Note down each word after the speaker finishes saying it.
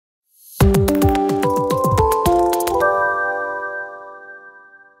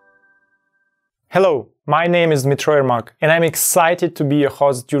Hello, my name is Dmitry Ermak, and I'm excited to be your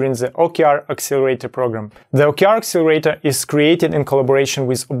host during the OKR Accelerator program. The OKR Accelerator is created in collaboration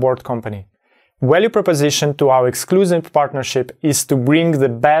with Oboard company. Value proposition to our exclusive partnership is to bring the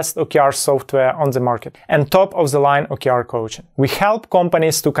best OKR software on the market and top-of-the-line OKR coaching. We help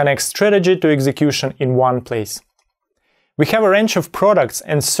companies to connect strategy to execution in one place. We have a range of products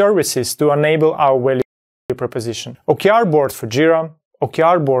and services to enable our value proposition. OKR board for Jira,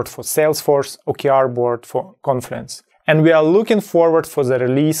 OKR board for Salesforce, OKR board for Confluence. And we are looking forward for the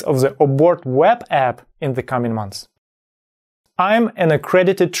release of the Oboard web app in the coming months. I'm an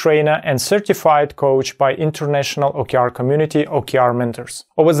accredited trainer and certified coach by international OKR community, OKR mentors.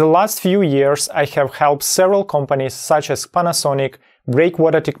 Over the last few years, I have helped several companies such as Panasonic,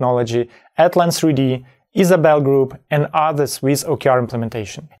 Breakwater Technology, Atlan 3D, Isabel Group, and others with OKR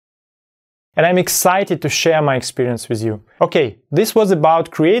implementation. And I'm excited to share my experience with you. Okay, this was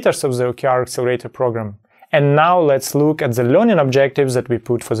about creators of the OKR Accelerator program. And now let's look at the learning objectives that we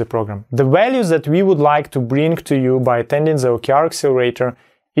put for the program. The values that we would like to bring to you by attending the OKR Accelerator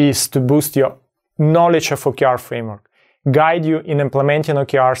is to boost your knowledge of OKR framework, guide you in implementing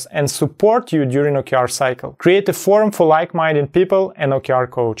OKRs, and support you during OKR cycle. Create a forum for like-minded people and OKR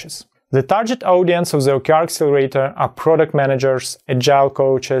coaches. The target audience of the OKR Accelerator are product managers, agile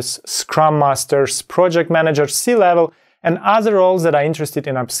coaches, scrum masters, project managers, C-level, and other roles that are interested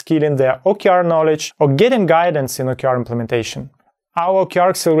in upskilling their OKR knowledge or getting guidance in OKR implementation. Our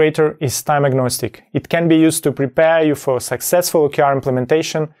OKR Accelerator is time agnostic. It can be used to prepare you for successful OKR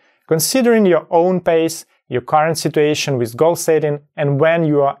implementation, considering your own pace, your current situation with goal setting, and when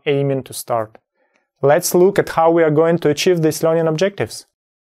you are aiming to start. Let's look at how we are going to achieve these learning objectives.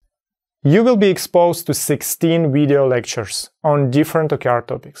 You will be exposed to 16 video lectures on different OKR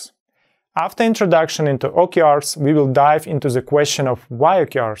topics. After introduction into OKRs, we will dive into the question of why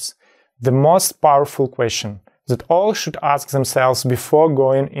OKRs, the most powerful question that all should ask themselves before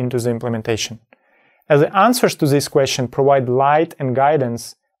going into the implementation. As the answers to this question provide light and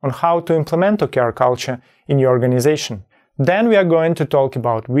guidance on how to implement OKR culture in your organization. Then we are going to talk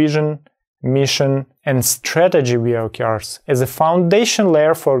about vision, mission, and strategy via OKRs as a foundation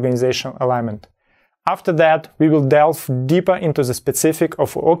layer for organizational alignment. After that, we will delve deeper into the specifics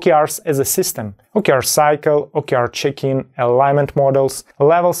of OKRs as a system, OKR cycle, OKR check-in, alignment models,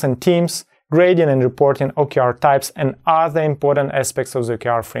 levels and teams, grading and reporting OKR types, and other important aspects of the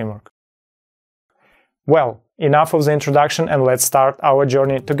OKR framework. Well, enough of the introduction, and let's start our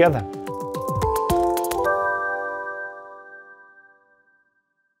journey together.